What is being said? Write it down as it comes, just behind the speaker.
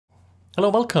Hello,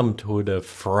 welcome to the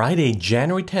Friday,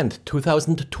 January 10th,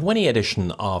 2020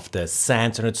 edition of the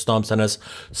SANS Internet Storm Center's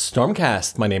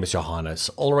Stormcast. My name is Johannes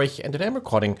Ulrich and today I'm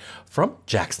recording from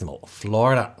Jacksonville,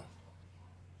 Florida.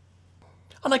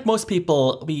 Unlike most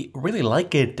people, we really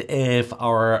like it if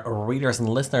our readers and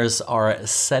listeners are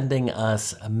sending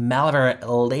us malware.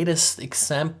 Latest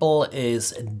example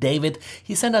is David.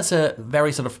 He sent us a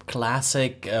very sort of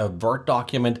classic Word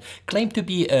document, claimed to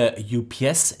be a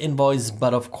UPS invoice,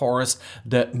 but of course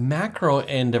the macro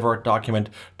in the Word document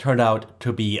turned out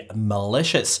to be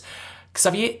malicious.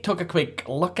 Xavier took a quick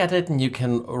look at it and you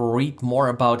can read more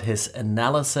about his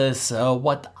analysis.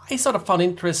 What I sort of found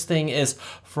interesting is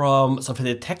from sort of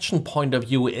a detection point of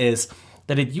view is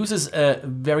that it uses a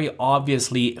very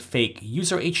obviously fake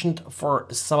user agent for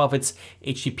some of its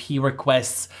HTTP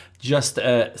requests. Just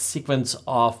a sequence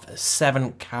of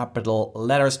 7 capital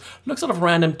letters. Looks sort of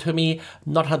random to me,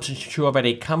 not 100% sure where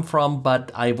they come from,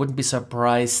 but I wouldn't be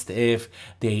surprised if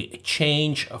they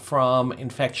change from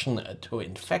infection to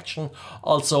infection.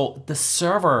 Also, the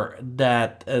server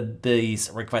that these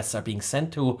requests are being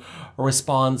sent to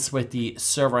responds with the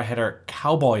server header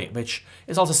cowboy, which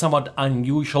is also somewhat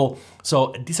unusual.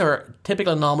 So these are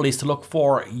typical anomalies to look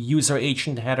for. User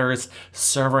agent headers,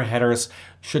 server headers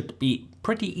should be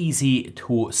pretty easy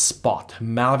to spot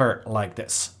malware like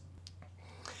this.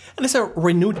 And there's a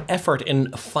renewed effort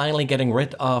in finally getting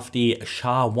rid of the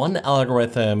SHA-1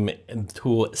 algorithm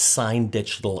to sign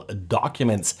digital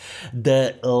documents.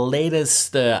 The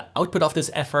latest output of this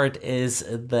effort is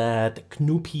that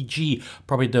GNU-PG,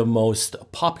 probably the most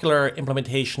popular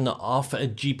implementation of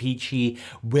GPG,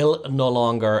 will no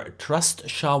longer trust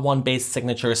SHA-1 based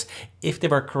signatures if they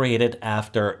were created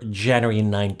after January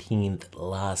 19th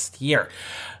last year.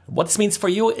 What this means for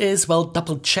you is, well,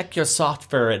 double check your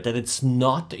software that it's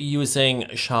not using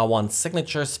SHA-1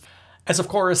 signatures, as of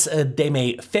course they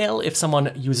may fail if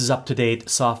someone uses up-to-date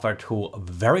software to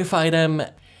verify them.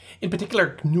 In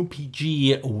particular,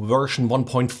 GNU-PG version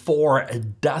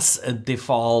 1.4 does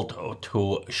default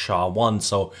to SHA-1,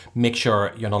 so make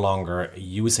sure you're no longer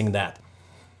using that.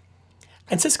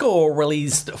 And Cisco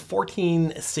released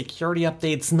 14 security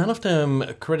updates, none of them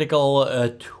critical,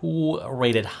 2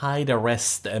 rated high, the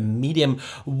rest medium.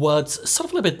 What's sort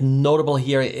of a little bit notable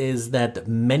here is that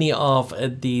many of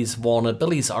these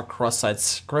vulnerabilities are cross-site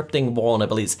scripting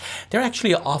vulnerabilities. They're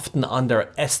actually often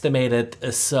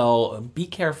underestimated, so be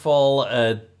careful.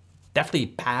 Definitely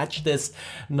patch this.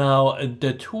 Now,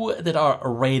 the 2 that are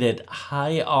rated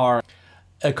high are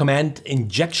a command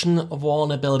injection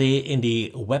vulnerability in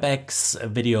the WebEx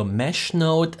video mesh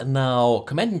node. Now,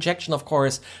 command injection, of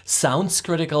course, sounds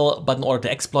critical, but in order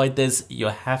to exploit this, you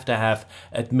have to have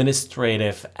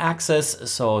administrative access.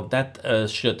 So that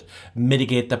should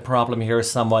mitigate the problem here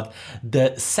somewhat.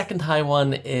 The second high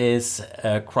one is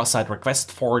a cross-site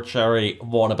request forgery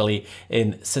vulnerability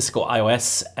in Cisco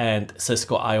iOS and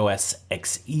Cisco iOS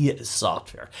XE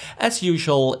software. As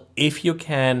usual, if you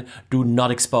can, do not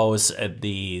expose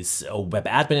these web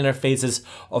admin interfaces.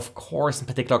 Of course, in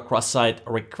particular, cross-site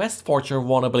request forgery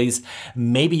vulnerabilities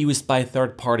may be used by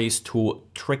third parties to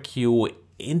trick you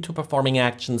into performing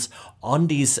actions on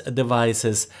these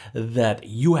devices that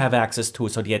you have access to,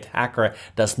 so the attacker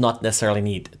does not necessarily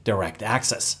need direct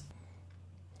access.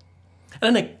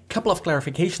 And then a couple of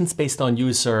clarifications based on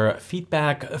user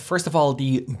feedback. First of all,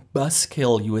 the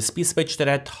Buzzkill USB switch that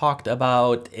I talked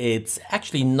about, it's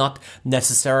actually not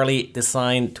necessarily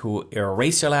designed to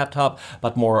erase your laptop,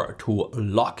 but more to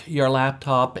lock your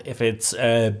laptop if it's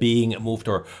being moved,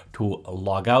 or to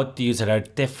log out the user. There are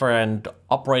different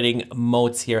operating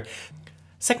modes here.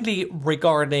 Secondly,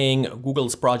 regarding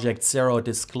Google's Project Zero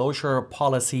disclosure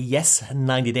policy, yes,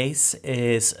 90 days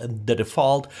is the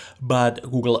default, but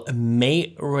Google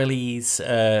may release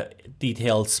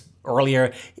details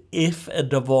earlier if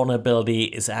the vulnerability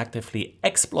is actively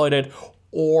exploited,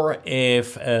 or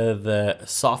if the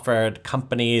software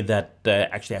company that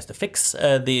actually has to fix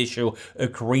the issue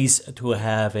agrees to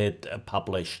have it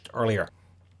published earlier.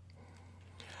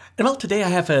 And well, today I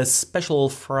have a special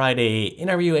Friday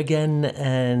interview again,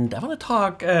 and I want to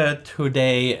talk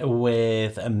today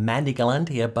with Mandy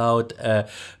Galanti about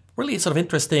really sort of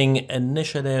interesting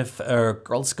initiative,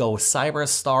 Girls Go Cyber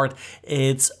Start.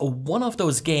 It's one of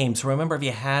those games. Remember we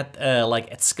had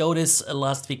like at SCOTUS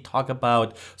last week talk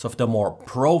about sort of the more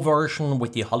pro version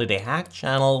with the Holiday Hack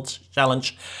Challenge.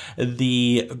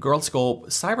 The Girls Go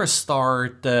Cyber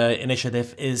Start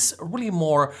initiative is really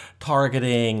more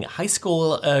targeting high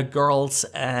school girls,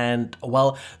 and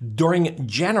well, during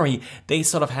January they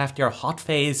sort of have their hot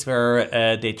phase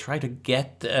where they try to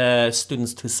get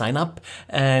students to sign up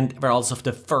and and where also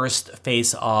the first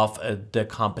phase of the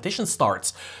competition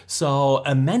starts. So,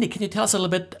 Mandy, can you tell us a little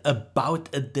bit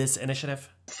about this initiative?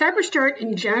 CyberStart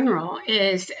in general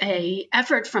is an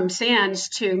effort from SANS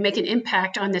to make an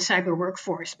impact on the cyber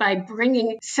workforce by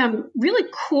bringing some really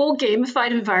cool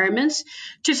gamified environments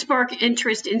to spark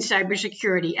interest in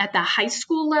cybersecurity at the high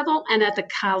school level and at the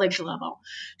college level.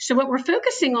 So what we're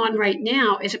focusing on right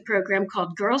now is a program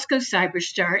called Girls Go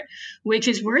CyberStart, which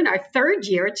is we're in our third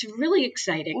year. It's really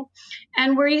exciting.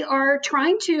 And we are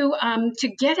trying to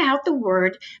get out the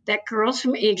word that girls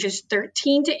from ages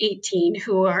 13 to 18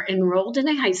 who are enrolled in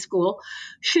a high school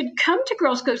should come to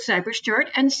Girls Go CyberStart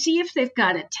and see if they've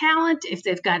got a talent, if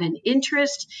they've got an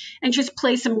interest, and just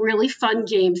play some really fun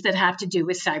games that have to do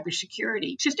with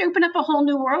cybersecurity. Just open up a whole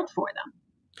new world for them.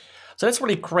 So that's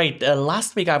really great.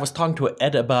 Last week I was talking to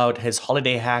Ed about his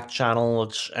holiday hack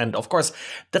challenge. And of course,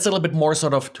 that's a little bit more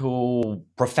sort of to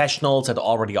professionals that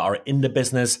already are in the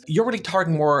business. You're really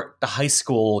targeting more the high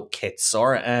school kids,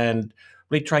 and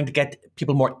really trying to get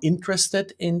people more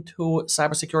interested into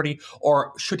cybersecurity,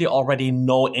 or should they already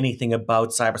know anything about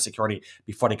cybersecurity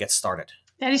before they get started?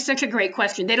 That is such a great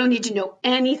question. They don't need to know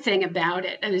anything about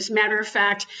it. And as a matter of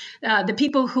fact, the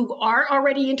people who are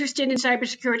already interested in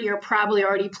cybersecurity are probably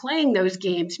already playing those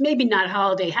games. Maybe not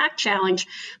Holiday Hack Challenge,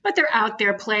 but they're out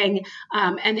there playing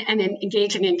and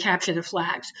engaging in Capture the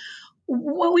Flags.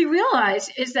 What we realize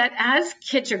is that as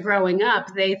kids are growing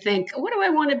up, they think, what do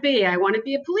I want to be? I want to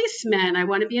be a policeman. I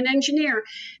want to be an engineer.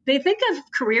 They think of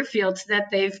career fields that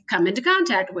they've come into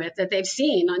contact with, that they've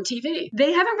seen on TV.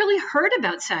 They haven't really heard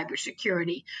about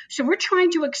cybersecurity. So we're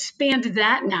trying to expand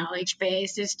that knowledge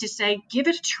base, is to say, give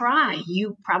it a try.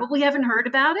 You probably haven't heard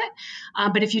about it,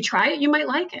 but if you try it, you might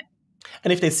like it.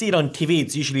 And if they see it on TV,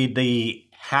 it's usually the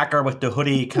hacker with the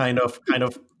hoodie kind of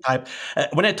type.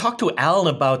 When I talked to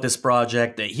Alan about this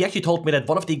project, he actually told me that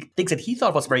one of the things that he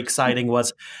thought was very exciting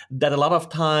was that a lot of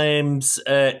times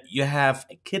you have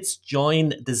kids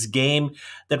join this game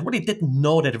that really didn't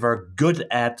know that they were good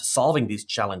at solving these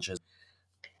challenges.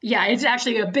 Yeah, it's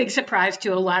actually a big surprise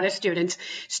to a lot of students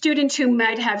who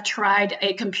might have tried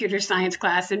a computer science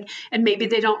class and maybe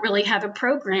they don't really have a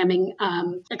programming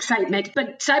excitement.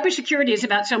 But cybersecurity is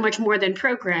about so much more than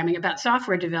programming, about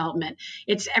software development.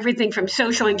 It's everything from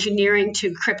social engineering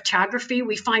to cryptography.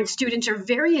 We find students are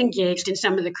very engaged in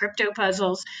some of the crypto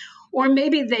puzzles. Or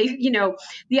maybe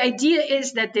the idea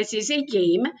is that this is a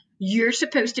game. You're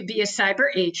supposed to be a cyber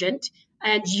agent.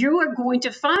 And you are going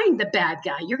to find the bad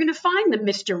guy. You're going to find the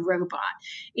Mr. Robot.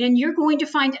 And you're going to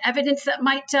find evidence that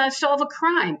might solve a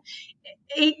crime.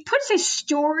 It puts a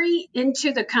story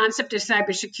into the concept of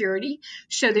cybersecurity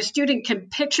so the student can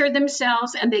picture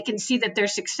themselves and they can see that they're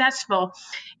successful.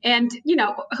 And,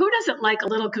 who doesn't like a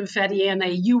little confetti and a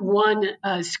 "you won"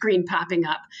 screen popping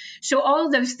up? So all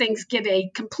of those things give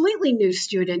a completely new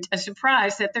student a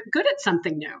surprise that they're good at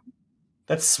something new.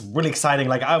 That's really exciting.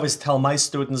 Like I always tell my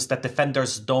students that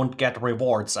defenders don't get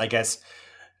rewards. I guess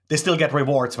they still get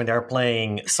rewards when they're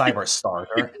playing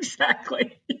CyberStart.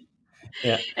 Exactly.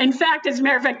 Yeah. In fact, as a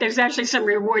matter of fact, there's actually some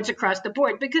rewards across the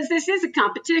board because this is a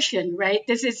competition, right?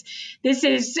 This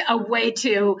is a way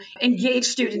to engage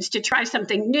students to try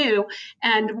something new.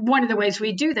 And one of the ways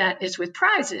we do that is with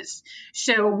prizes.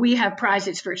 So we have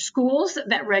prizes for schools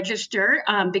that register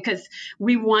because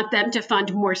we want them to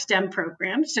fund more STEM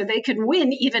programs. So they can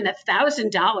win even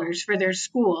 $1,000 for their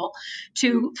school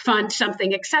to fund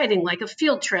something exciting like a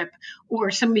field trip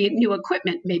or some new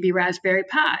equipment, maybe Raspberry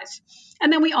Pis.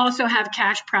 And then we also have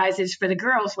cash prizes for the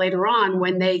girls later on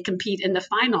when they compete in the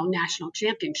final national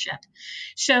championship.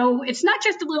 So it's not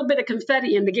just a little bit of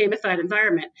confetti in the gamified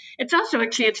environment. It's also a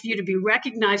chance for you to be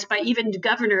recognized by even the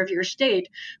governor of your state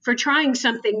for trying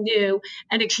something new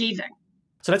and achieving.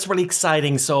 So that's really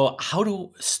exciting. So how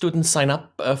do students sign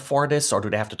up for this, or do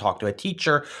they have to talk to a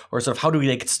teacher, or sort of how do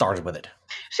they get started with it?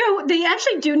 So they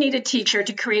actually do need a teacher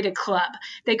to create a club.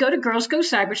 They go to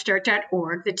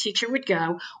girlsgocyberstart.org, the teacher would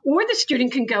go, or the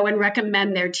student can go and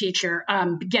recommend their teacher,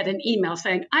 get an email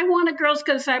saying, I want a Girls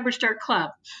Go CyberStart club.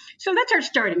 So that's our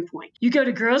starting point. You go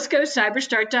to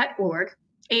girlsgocyberstart.org.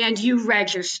 And you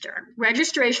register.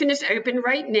 Registration is open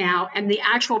right now, and the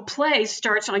actual play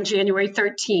starts on January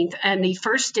 13th, and the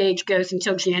first stage goes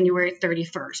until January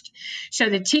 31st. So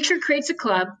the teacher creates a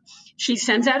club. She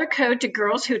sends out a code to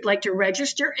girls who'd like to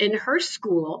register in her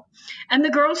school, and the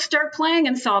girls start playing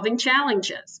and solving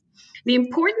challenges. The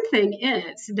important thing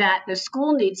is that the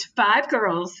school needs 5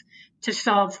 girls to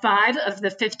solve 5 of the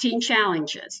 15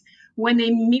 challenges. When they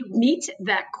meet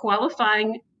that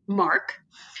qualifying mark,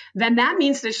 then that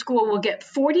means the school will get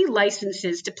 40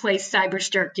 licenses to play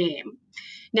CyberStart game.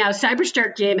 Now,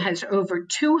 CyberStart game has over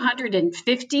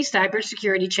 250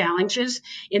 cybersecurity challenges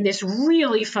in this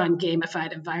really fun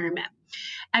gamified environment.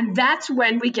 And that's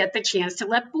when we get the chance to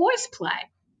let boys play.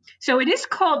 So it is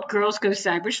called Girls Go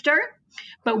CyberStart,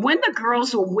 but when the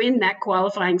girls will win that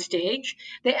qualifying stage,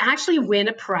 they actually win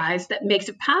a prize that makes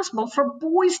it possible for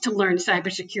boys to learn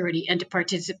cybersecurity and to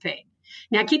participate.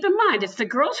 Now, keep in mind, it's the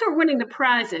girls who are winning the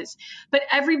prizes, but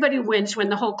everybody wins when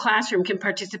the whole classroom can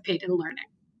participate in learning.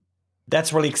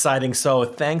 That's really exciting. So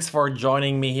thanks for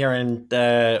joining me here. And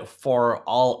for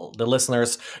all the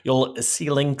listeners, you'll see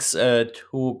links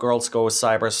to Girls Go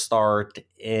CyberStart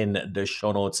in the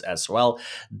show notes as well.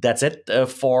 That's it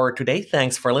for today.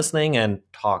 Thanks for listening and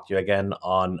talk to you again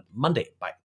on Monday.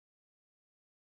 Bye.